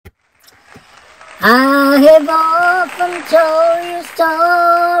I have often told you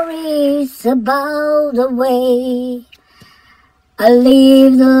stories about the way I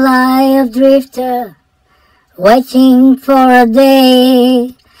live the life drifter, waiting for a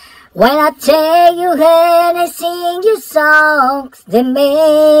day when I take your hand and sing you songs. Then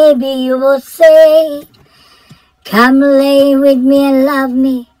maybe you will say, come lay with me and love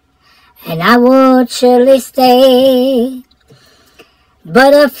me, and I would surely stay.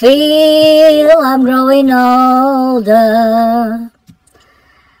 But I feel I'm growing older,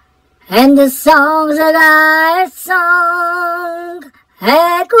 and the songs that I sung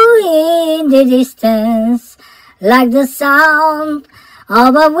echo in the distance like the sound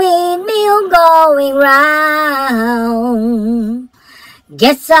of a windmill going round.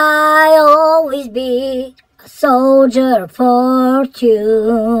 Guess I'll always be a soldier of fortune.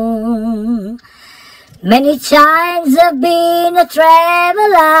 Many times I've been a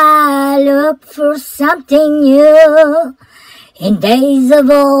traveler, look for something new. In days of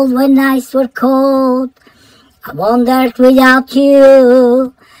old when nights were cold, I wandered without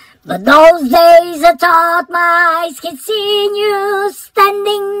you. But those days I thought my eyes could see you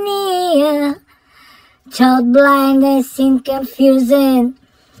standing near. Thought blindness seemed confusing,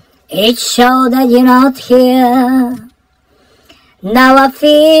 it showed that you're not here. Now I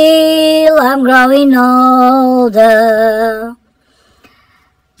feel I'm growing older,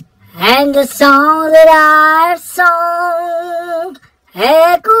 and the song that I've sung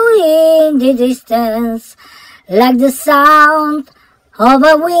echo in the distance like the sound of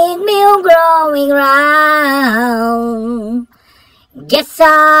a windmill growing round. Guess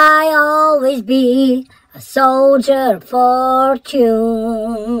I'll always be a soldier of fortune.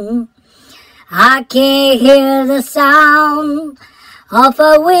 I can hear the sound of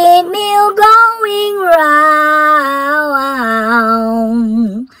a windmill going round.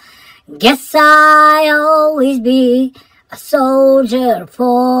 Guess I'll always be a soldier of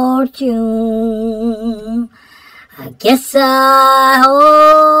fortune. I guess I'll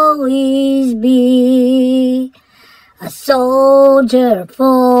always be a soldier of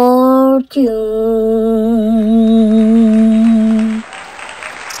fortune.